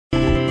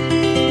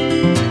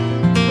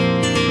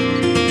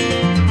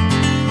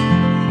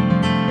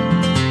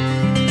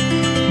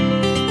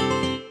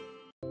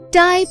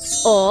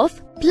Types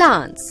of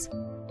plants.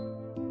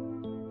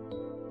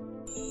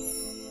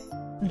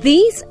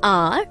 These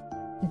are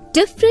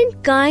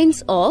different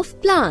kinds of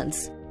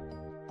plants.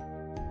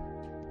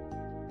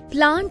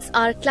 Plants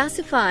are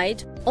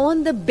classified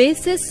on the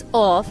basis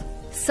of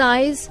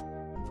size,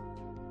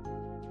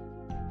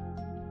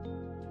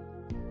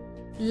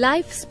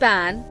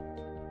 lifespan,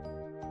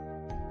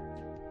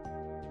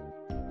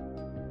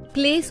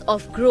 place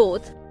of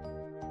growth,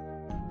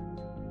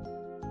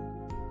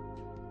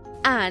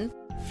 and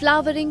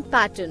flowering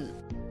pattern.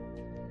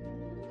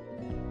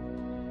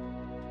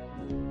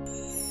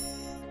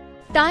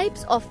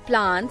 Types of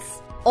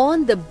plants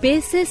on the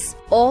basis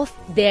of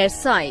their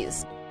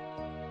size.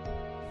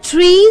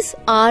 Trees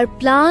are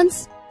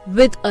plants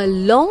with a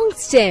long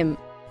stem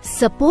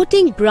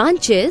supporting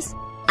branches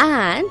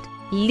and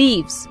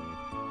leaves.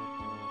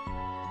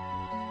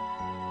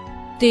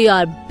 They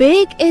are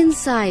big in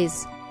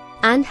size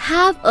and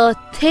have a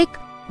thick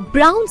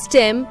brown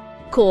stem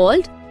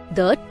called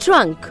the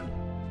trunk.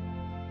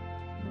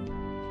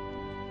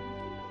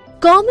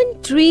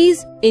 Common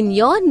trees in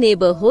your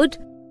neighborhood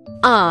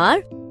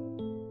are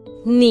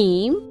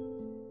neem,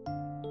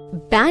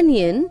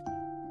 banyan,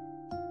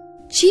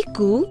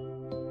 chiku,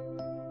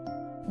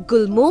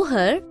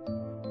 gulmohar,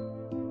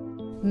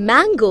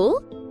 mango,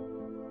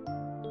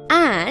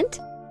 and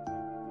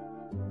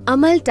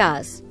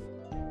amaltas.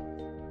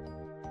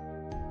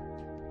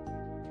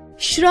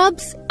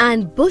 Shrubs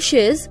and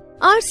bushes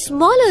are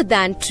smaller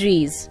than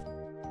trees.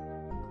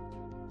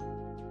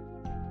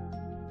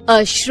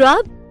 A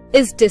shrub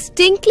is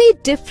distinctly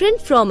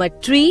different from a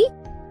tree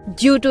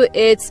due to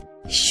its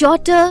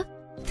shorter,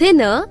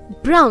 thinner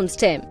brown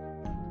stem.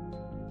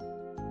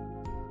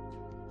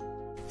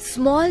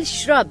 Small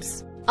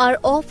shrubs are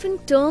often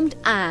termed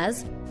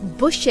as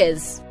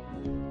bushes.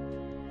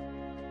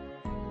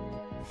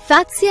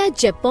 Fatsia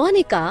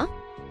japonica,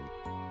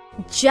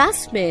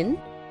 jasmine,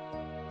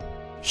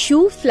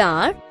 shoe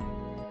flower,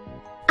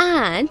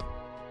 and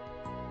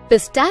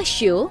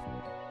pistachio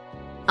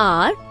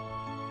are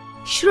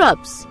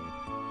shrubs.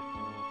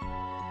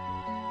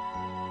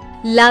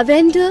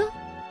 Lavender,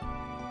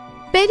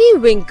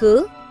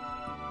 periwinkle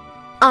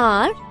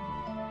are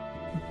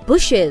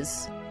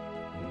bushes.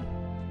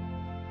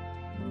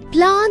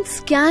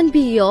 Plants can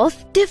be of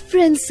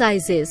different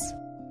sizes.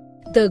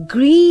 The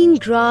green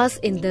grass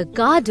in the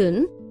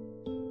garden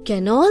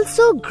can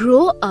also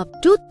grow up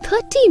to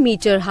 30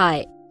 meters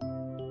high.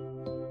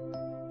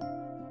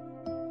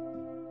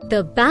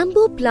 The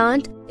bamboo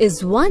plant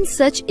is one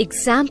such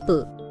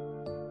example.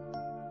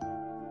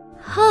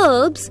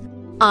 Herbs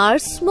are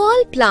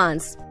small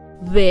plants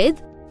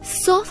with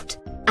soft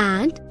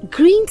and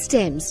green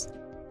stems.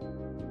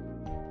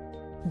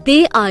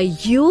 They are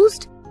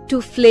used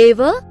to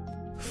flavor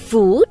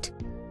food,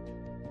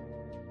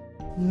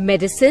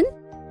 medicine,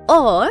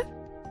 or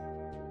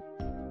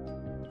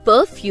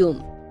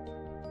perfume.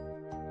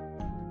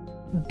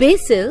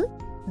 Basil,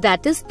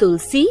 that is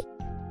tulsi,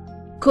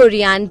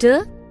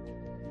 coriander,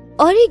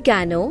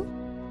 oregano,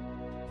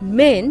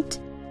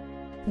 mint,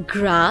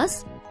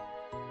 grass,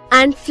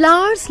 and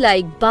flowers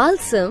like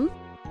balsam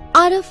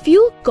are a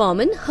few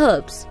common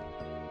herbs.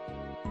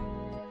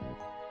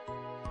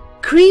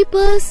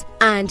 Creepers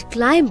and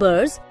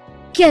climbers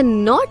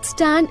cannot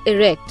stand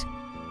erect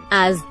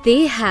as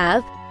they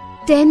have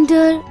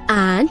tender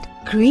and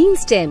green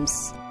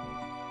stems.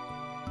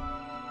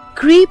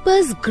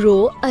 Creepers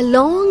grow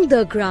along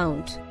the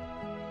ground.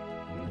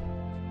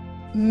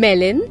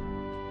 Melon,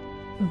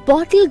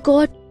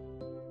 bottle-gourd,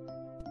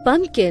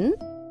 pumpkin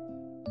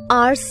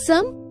are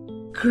some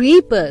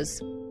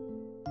creepers.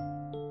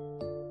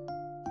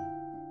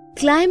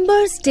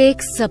 Climbers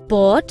take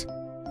support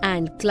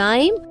and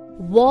climb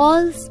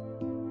walls,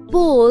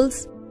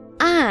 poles,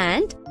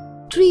 and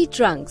tree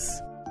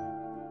trunks.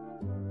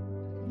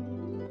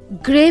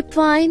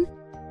 Grapevine,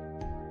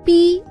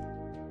 pea,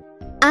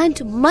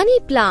 and money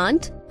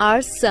plant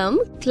are some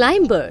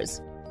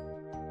climbers.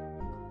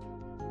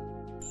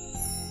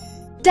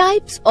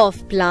 Types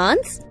of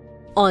plants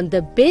on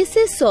the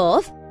basis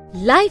of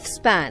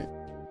lifespan.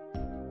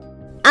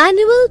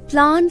 Annual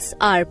plants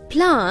are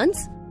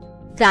plants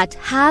that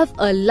have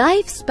a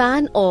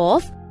lifespan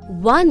of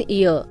 1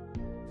 year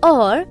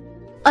or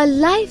a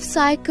life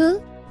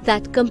cycle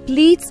that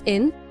completes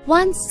in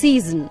one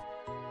season.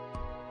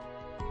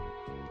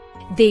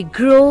 They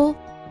grow,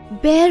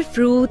 bear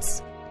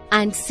fruits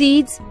and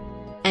seeds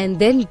and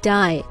then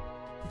die.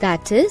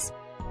 That is,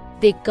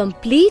 they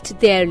complete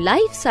their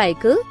life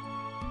cycle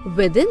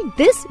within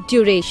this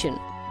duration.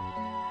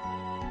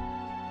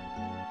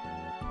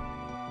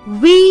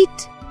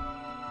 Wheat,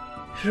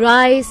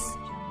 rice,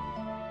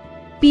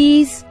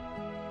 peas,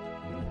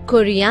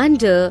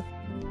 coriander,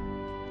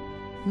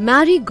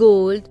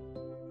 marigold,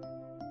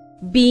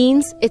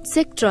 beans,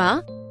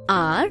 etc.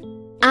 are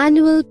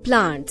annual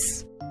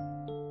plants.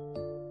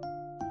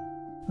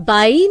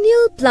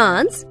 Biennial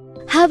plants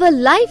have a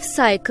life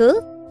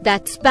cycle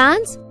that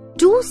spans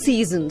 2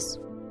 seasons.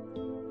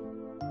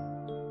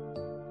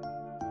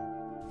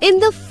 In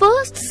the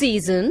first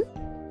season,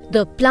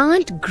 the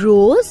plant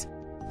grows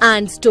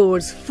and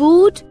stores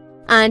food,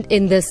 and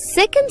in the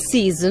second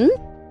season,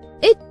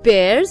 it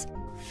bears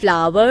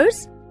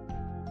flowers,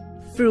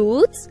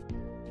 fruits,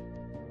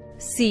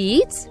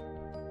 seeds,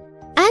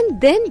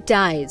 and then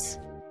dies.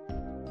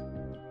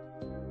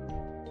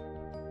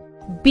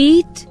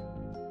 Beet,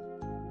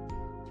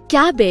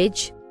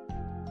 cabbage,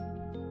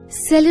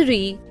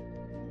 celery,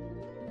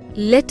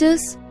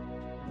 lettuce,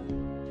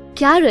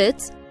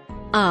 carrots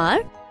are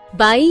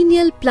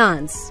biennial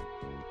plants.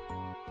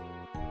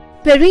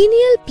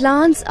 Perennial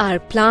plants are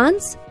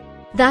plants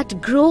that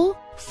grow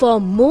for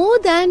more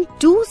than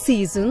 2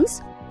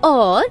 seasons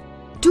or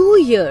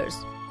 2 years.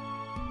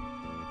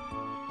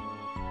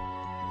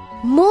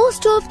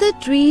 Most of the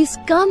trees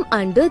come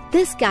under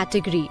this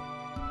category.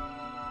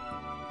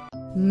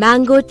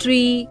 Mango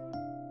tree,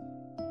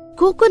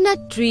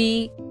 coconut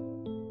tree,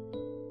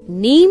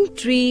 neem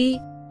tree,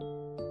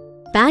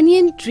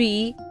 banyan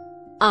tree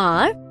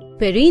are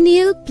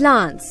perennial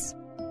plants.